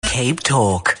Cape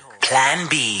Talk, Plan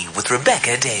B with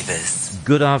Rebecca Davis.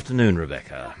 Good afternoon,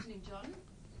 Rebecca.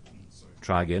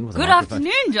 Try again with a Good microphone.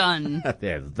 afternoon, John.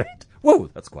 There's that. Whoa,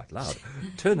 that's quite loud.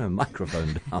 Turn her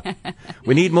microphone down.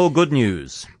 We need more good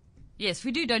news. Yes,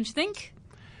 we do, don't you think?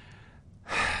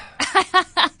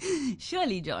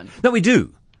 Surely, John. No, we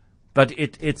do. But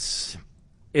it's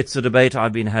a debate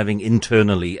I've been having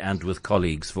internally and with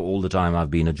colleagues for all the time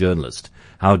I've been a journalist.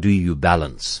 How do you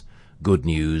balance good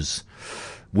news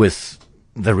with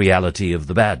the reality of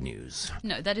the bad news?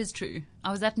 No, that is true.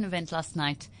 I was at an event last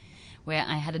night where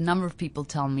I had a number of people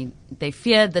tell me they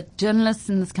fear that journalists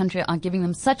in this country are giving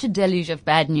them such a deluge of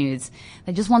bad news.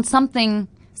 They just want some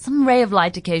ray of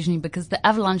light occasionally because the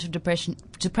avalanche of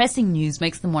depressing news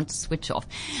makes them want to switch off.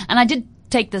 And I did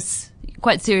take this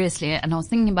quite seriously, and I was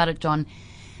thinking about it, John,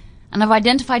 and I've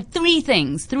identified three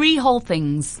whole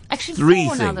things. Actually,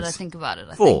 four now that I think about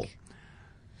it. Four.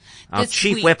 Our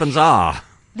chief weapons are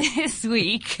this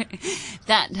week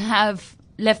that have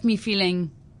left me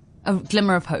feeling a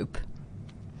glimmer of hope.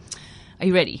 Are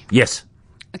you ready? Yes.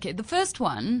 Okay, the first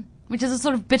one, which is a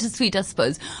sort of bittersweet, I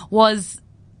suppose, was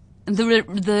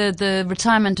the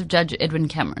retirement of Judge Edwin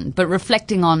Cameron, but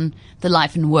reflecting on the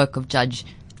life and work of Judge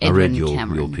Edwin Cameron. I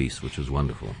read your piece, which was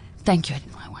wonderful. Thank you. I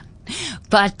didn't write one.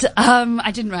 But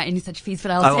I didn't write any such piece,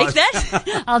 but I'll take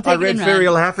that. I'll take it. I read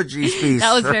Ferial Haffordge's piece.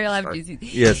 That was Ferial Haffordge's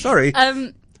piece. Yeah, sorry.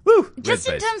 Just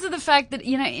in terms of the fact that,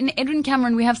 in Edwin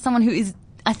Cameron, we have someone who is,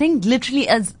 I think, literally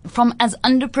from as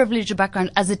underprivileged a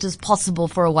background as it is possible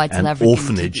for a white South African. An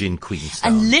orphanage in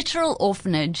Queenstown. A literal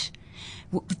orphanage,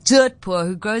 dirt poor,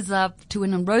 who grows up to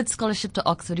win a Rhodes Scholarship to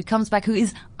Oxford, who comes back, who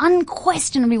is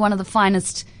unquestionably one of the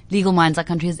finest legal minds our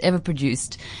country has ever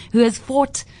produced, who has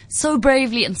fought so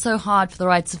bravely and so hard for the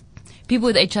rights of people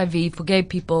with HIV, for gay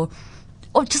people,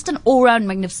 or just an all-round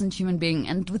magnificent human being,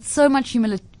 and with so much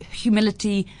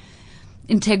humility,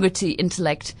 integrity,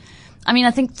 intellect. I mean,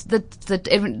 I think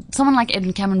that someone like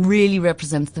Edwin Cameron really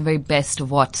represents the very best of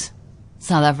what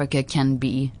South Africa can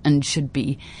be and should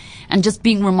be. And just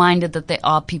being reminded that there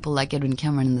are people like Edwin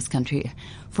Cameron in this country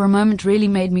for a moment really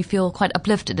made me feel quite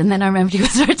uplifted. And then I remembered he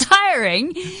was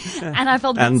retiring, and I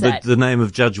felt a bit sad. And the name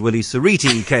of Judge Willie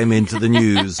Sariti came into the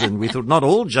news, and we thought not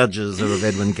all judges are of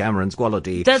Edwin Cameron's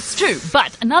quality. That's true.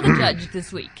 But another judge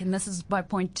this week, and this is my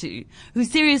point two, who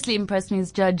seriously impressed me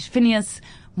is Judge Phineas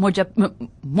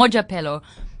Mojapelo,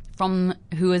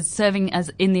 who is serving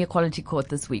as in the Equality Court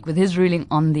this week with his ruling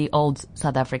on the old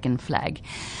South African flag.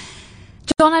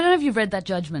 John, I don't know if you've read that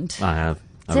judgment. I have.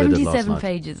 77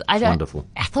 pages. It's wonderful.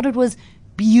 I thought it was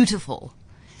beautiful.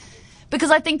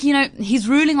 Because I think, he's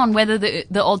ruling on whether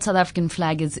the old South African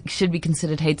flag should be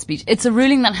considered hate speech. It's a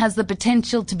ruling that has the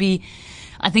potential to be,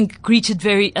 I think, greeted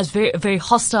a very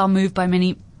hostile move by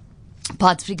many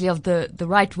parts, particularly of the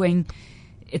right wing.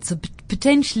 It's a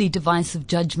potentially divisive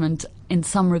judgment in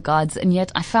some regards, and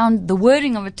yet I found the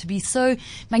wording of it to be so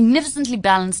magnificently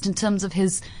balanced in terms of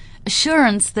his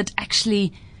assurance that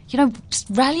actually, just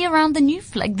rally around the new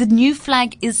flag. The new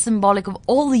flag is symbolic of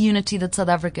all the unity that South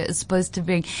Africa is supposed to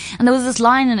bring. And there was this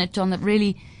line in it, John, that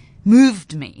really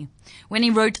moved me when he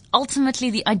wrote, "Ultimately,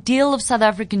 the ideal of South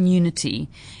African unity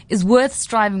is worth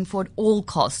striving for at all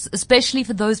costs, especially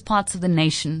for those parts of the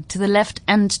nation, to the left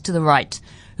and to the right,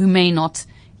 who may not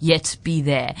yet be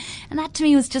there." And that to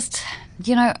me was just,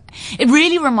 it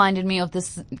really reminded me of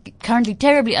this currently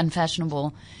terribly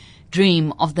unfashionable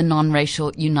dream of the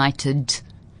non-racial, united,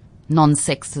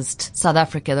 non-sexist South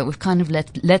Africa that we've kind of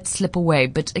let slip away.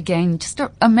 But again, just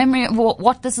a memory of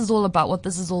what this is all about, what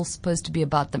this is all supposed to be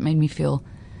about, that made me feel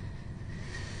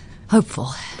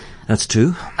hopeful. That's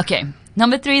two. Okay.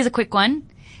 Number three is a quick one.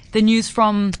 The news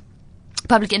from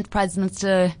Public Enterprise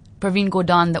Minister Pravin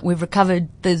Gordhan that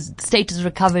the state has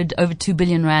recovered over 2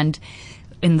 billion rand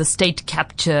in the state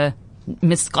capture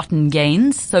misgotten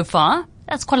gains so far.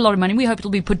 That's quite a lot of money. We hope it'll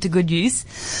be put to good use.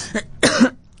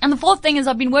 And the fourth thing is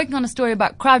I've been working on a story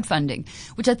about crowdfunding,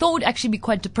 which I thought would actually be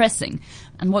quite depressing.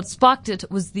 And what sparked it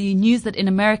was the news that in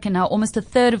America now almost a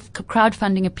third of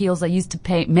crowdfunding appeals are used to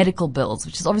pay medical bills,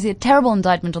 which is obviously a terrible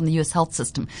indictment on the U.S. health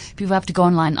system. People have to go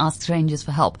online and ask strangers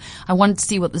for help. I wanted to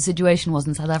see what the situation was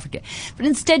in South Africa. But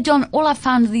instead, John, all I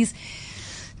found are these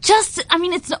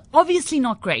it's obviously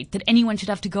not great that anyone should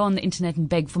have to go on the internet and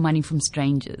beg for money from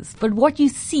strangers. But what you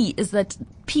see is that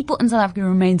people in South Africa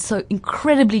remain so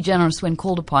incredibly generous when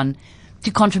called upon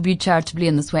to contribute charitably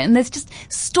in this way. And there's just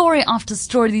story after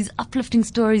story, these uplifting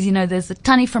stories. There's a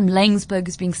Tannie from Laingsburg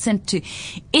who's being sent to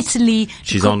Italy.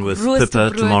 She's on with Pippa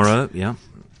tomorrow, yeah.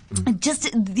 Just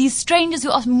these strangers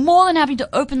who are more than happy to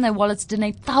open their wallets,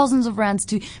 donate thousands of rands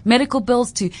to medical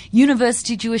bills, to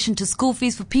university tuition, to school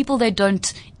fees for people they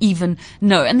don't even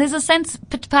know. And there's a sense,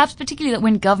 perhaps particularly, that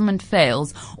when government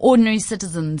fails, ordinary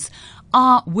citizens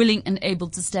are willing and able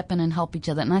to step in and help each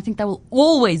other. And I think that will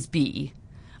always be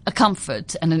a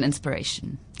comfort and an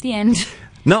inspiration. The end.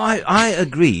 No, I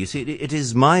agree. You see, it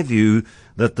is my view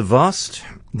that the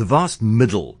vast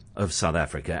middle of South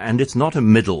Africa, and it's not a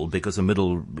middle because a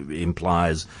middle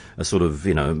implies a sort of,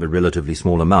 a relatively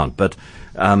small amount, but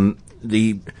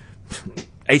the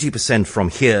 80% from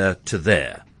here to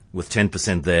there, with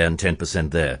 10% there and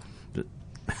 10% there.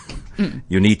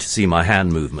 You need to see my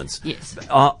hand movements. Yes.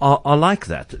 Are like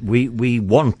that. We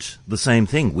want the same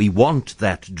thing. We want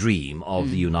that dream of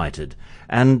the united.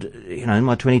 And, in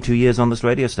my 22 years on this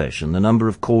radio station, the number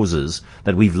of causes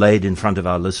that we've laid in front of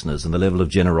our listeners and the level of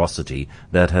generosity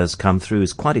that has come through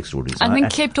is quite extraordinary. I think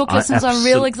Cape Talk listeners are a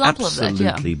real example of that,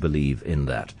 yeah. Absolutely believe in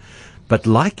that. But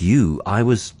like you, I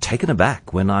was taken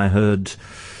aback when I heard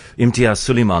Imtiaz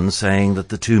Sooliman saying that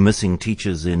the two missing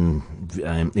teachers in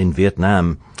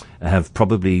Vietnam have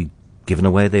probably given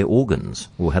away their organs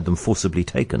or had them forcibly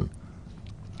taken.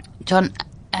 John,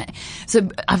 so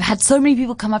I've had so many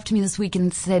people come up to me this week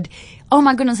and said, "Oh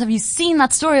my goodness, have you seen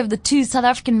that story of the two South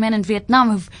African men in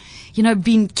Vietnam who've,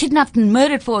 been kidnapped and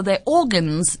murdered for their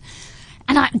organs?"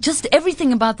 And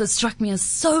everything about this struck me as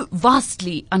so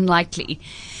vastly unlikely.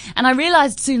 And I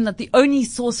realized soon that the only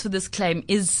source for this claim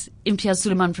is Imtiaz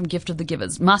Sooliman from Gift of the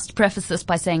Givers. Must preface this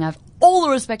by saying I have all the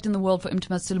respect in the world for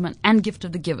Imtiaz Sooliman and Gift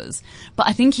of the Givers. But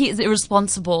I think he is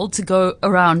irresponsible to go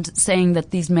around saying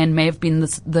that these men may have been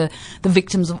the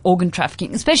victims of organ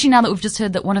trafficking, especially now that we've just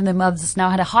heard that one of their mothers has now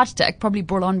had a heart attack, probably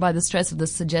brought on by the stress of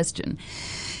this suggestion.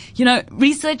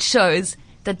 Research shows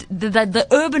that the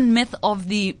urban myth of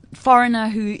the foreigner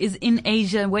who is in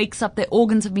Asia, wakes up, their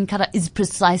organs have been cut out, is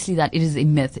precisely that. It is a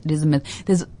myth. It is a myth.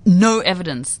 There's no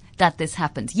evidence that this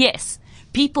happens. Yes,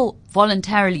 people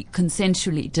voluntarily,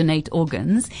 consensually donate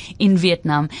organs in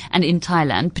Vietnam and in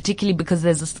Thailand, particularly because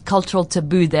there's a cultural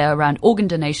taboo there around organ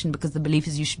donation, because the belief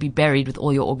is you should be buried with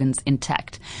all your organs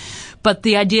intact. But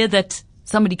the idea that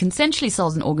somebody consensually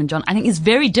sells an organ, John, I think is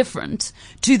very different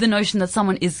to the notion that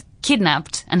someone is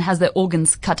kidnapped and has their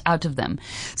organs cut out of them.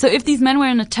 So if these men were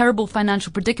in a terrible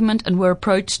financial predicament and were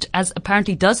approached, as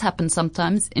apparently does happen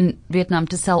sometimes in Vietnam,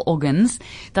 to sell organs,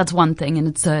 that's one thing, and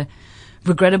it's a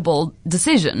regrettable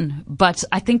decision. But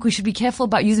I think we should be careful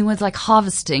about using words like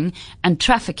harvesting and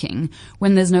trafficking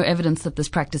when there's no evidence that this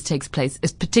practice takes place,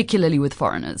 particularly with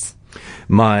foreigners.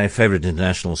 My favorite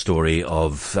international story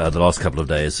of the last couple of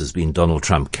days has been Donald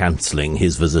Trump cancelling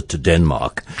his visit to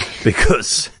Denmark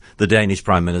because the Danish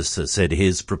Prime Minister said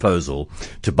his proposal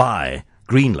to buy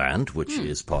Greenland, which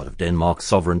is part of Denmark's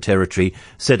sovereign territory,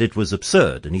 said it was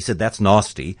absurd. And he said, "That's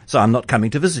nasty, so I'm not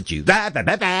coming to visit you." So it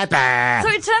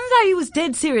turns out he was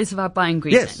dead serious about buying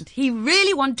Greenland. Yes. He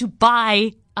really wanted to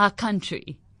buy our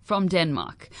country from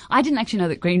Denmark. I didn't actually know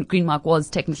that Greenmark was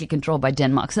technically controlled by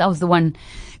Denmark, so that was the one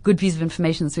good piece of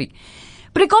information this week.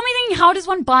 But it got me thinking, how does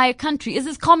one buy a country? Is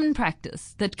this common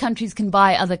practice that countries can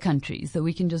buy other countries, that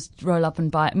we can just roll up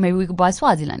and buy? Maybe we could buy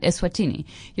Swaziland, Eswatini,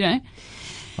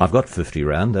 I've got 50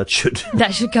 rand. That should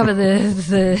cover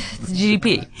the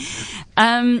GDP.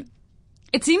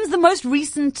 It seems the most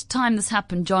recent time this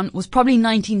happened, John, was probably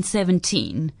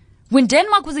 1917, when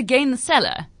Denmark was again the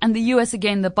seller and the US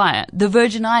again the buyer. The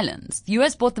Virgin Islands. The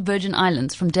US bought the Virgin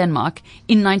Islands from Denmark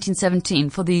in 1917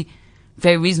 for the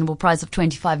very reasonable price of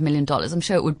 $25 million. I'm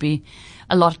sure it would be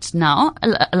a lot now,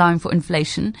 allowing for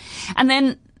inflation. And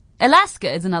then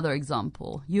Alaska is another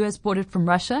example. US bought it from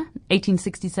Russia,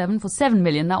 1867, for $7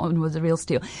 million. That one was a real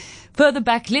steal. Further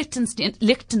back,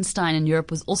 Liechtenstein in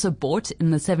Europe was also bought in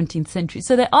the 17th century.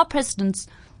 So there are precedents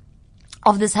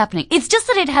of this happening. It's just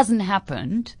that it hasn't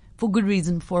happened, for good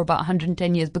reason, for about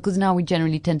 110 years, because now we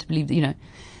generally tend to believe that,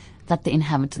 that the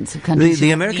inhabitants of countries.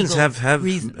 The Americans have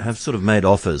sort of made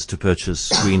offers to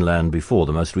purchase Greenland before.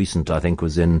 The most recent, I think,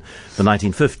 was in the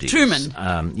 1950s. Truman.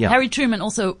 Harry Truman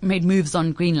also made moves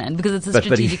on Greenland because it's a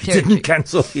strategic but he territory. Didn't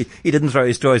cancel. He didn't throw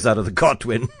his toys out of the cot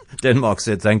when Denmark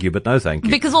said thank you, but no thank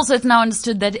you. Because also it's now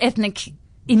understood that ethnic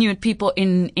Inuit people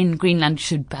in Greenland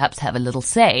should perhaps have a little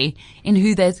say in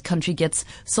who their country gets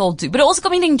sold to. But it also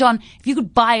got me thinking, John, if you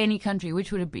could buy any country,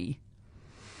 which would it be?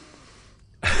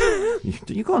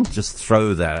 You can't just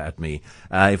throw that at me.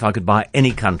 If I could buy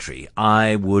any country,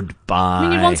 I would buy...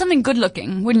 You'd want something good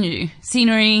looking, wouldn't you?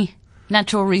 Scenery,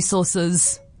 natural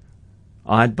resources.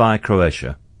 I'd buy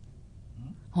Croatia.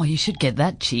 Oh, you should get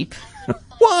that cheap.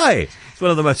 Why? It's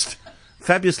one of the most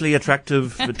fabulously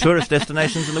attractive tourist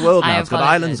destinations in the world I now. It's got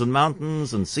apologize. islands and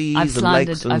mountains and seas and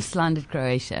lakes. And, I've slandered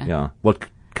Croatia. yeah. What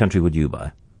country would you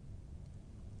buy?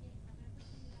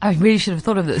 I really should have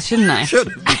thought of this, shouldn't I? Should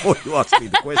have, before you asked me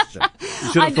the question.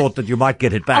 You should have thought that you might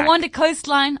get it back. I want a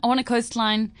coastline.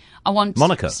 I want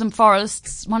Monaco. some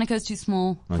forests. Monaco's too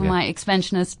small for Okay. my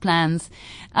expansionist plans.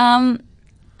 I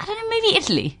don't know, maybe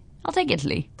Italy. I'll take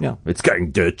Italy. Yeah, it's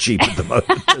going dirt cheap at the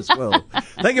moment as well.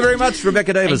 Thank you very much,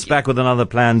 Rebecca Davis. Back with another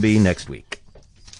Plan B next week.